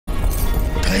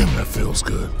feels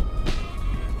good.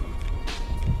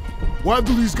 Why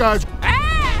do these guys...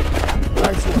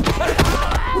 Nice one.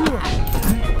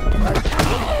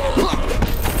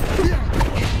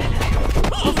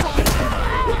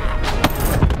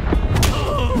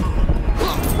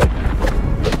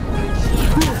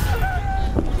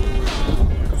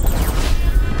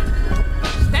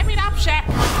 Step it up, Shaq.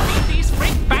 Feed these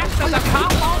freak bastards a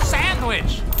combo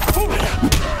sandwich.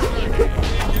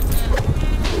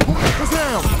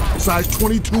 Damn! Size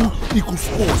 22 equals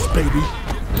force, baby.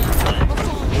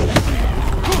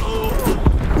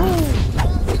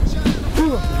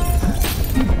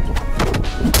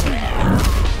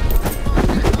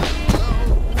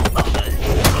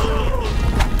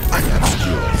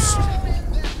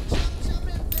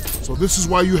 So this is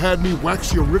why you had me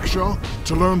wax your rickshaw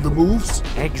to learn the moves?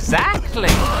 Exactly,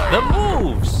 the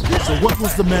moves. So what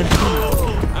was the man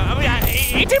doing?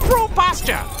 It improved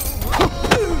posture.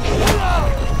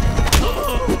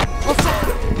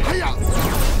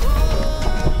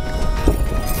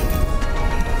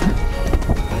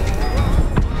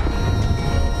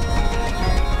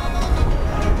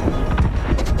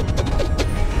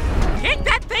 Kick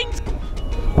that thing's...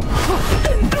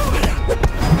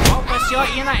 Focus your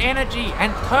inner energy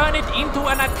and turn it into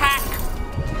an attack.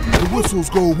 The whistles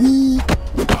go woo.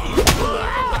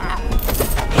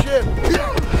 Shit.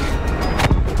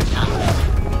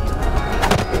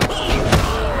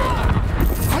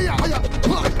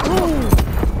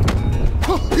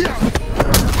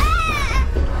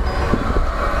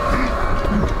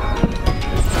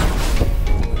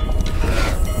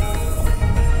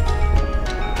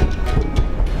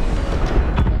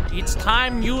 It's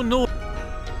time you knew.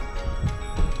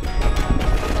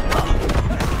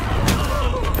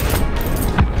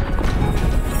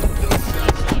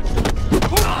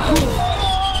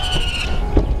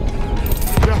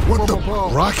 What the?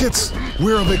 Rockets?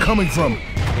 Where are they coming from?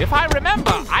 If I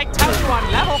remember, I tell you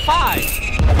on level 5.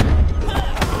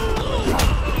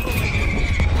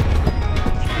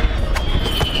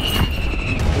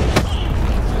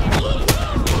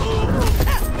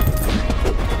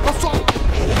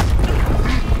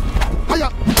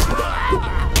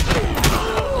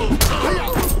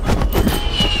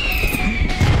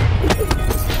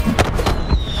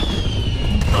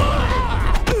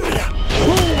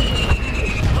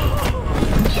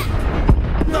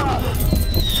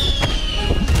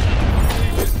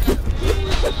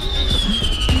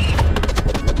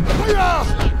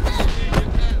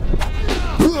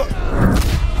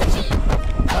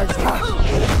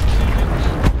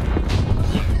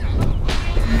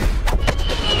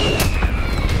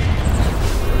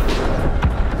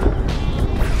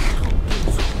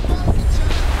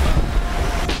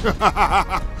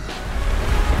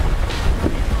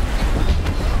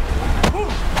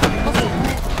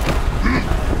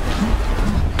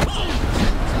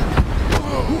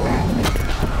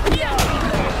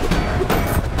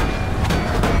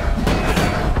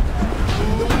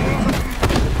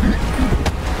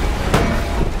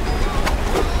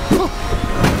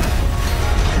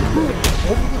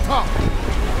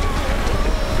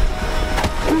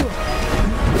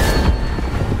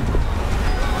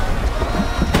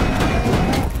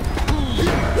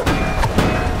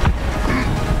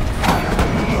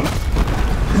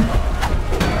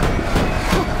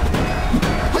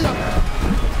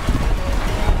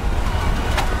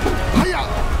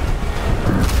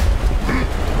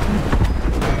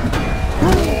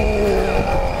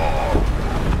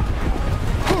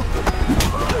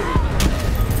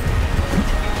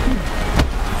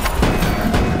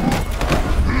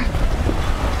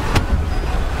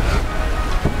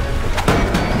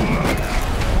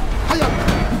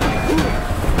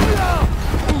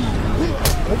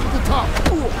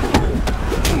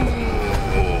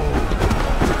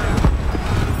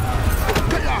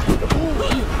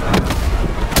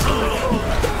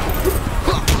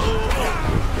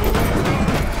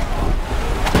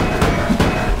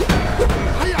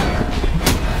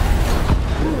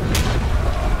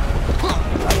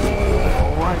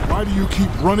 Why do you keep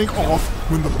running off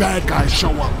when the bad guys show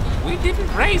up? We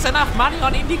didn't raise enough money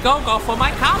on Indiegogo for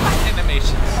my combat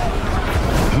animations.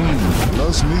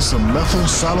 Loves me some methyl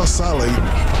salicylate.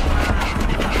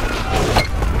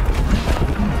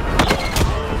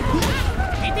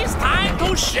 It is time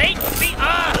to shake the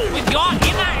earth with your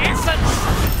inner essence.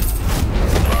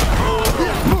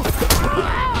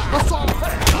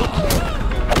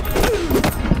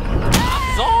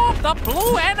 Absorb the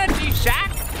blue energy, Shaq.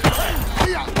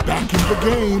 Back in the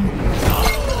game.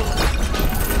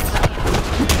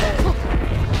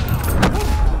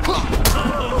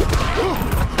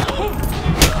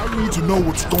 I need to know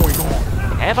what's going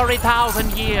on. Every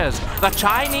 1,000 years, the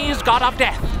Chinese god of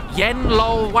death, Yen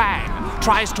Lo Wang,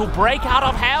 tries to break out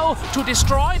of hell to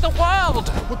destroy the world.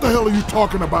 What the hell are you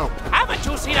talking about? Haven't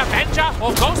you seen Avenger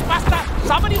or Ghostbuster?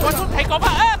 Somebody wants to take over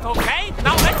Earth, okay?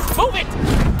 Now let's move it!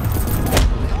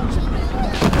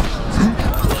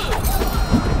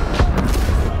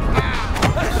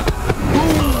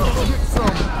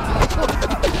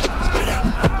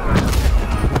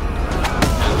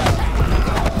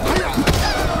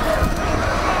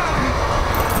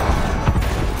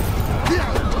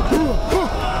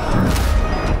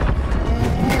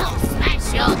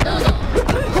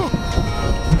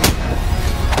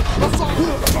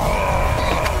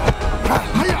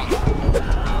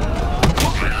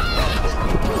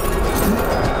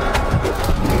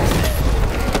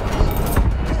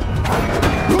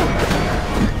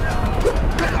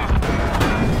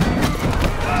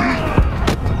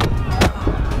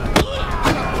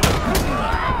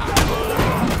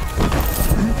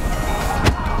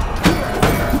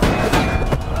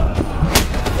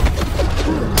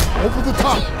 Over the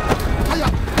top!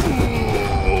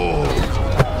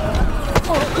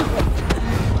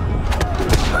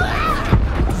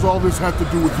 What does all this have to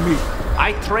do with me?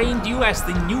 I trained you as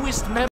the newest member